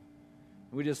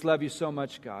 We just love you so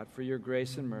much, God, for your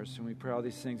grace and mercy. And we pray all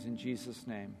these things in Jesus'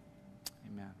 name.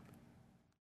 Amen.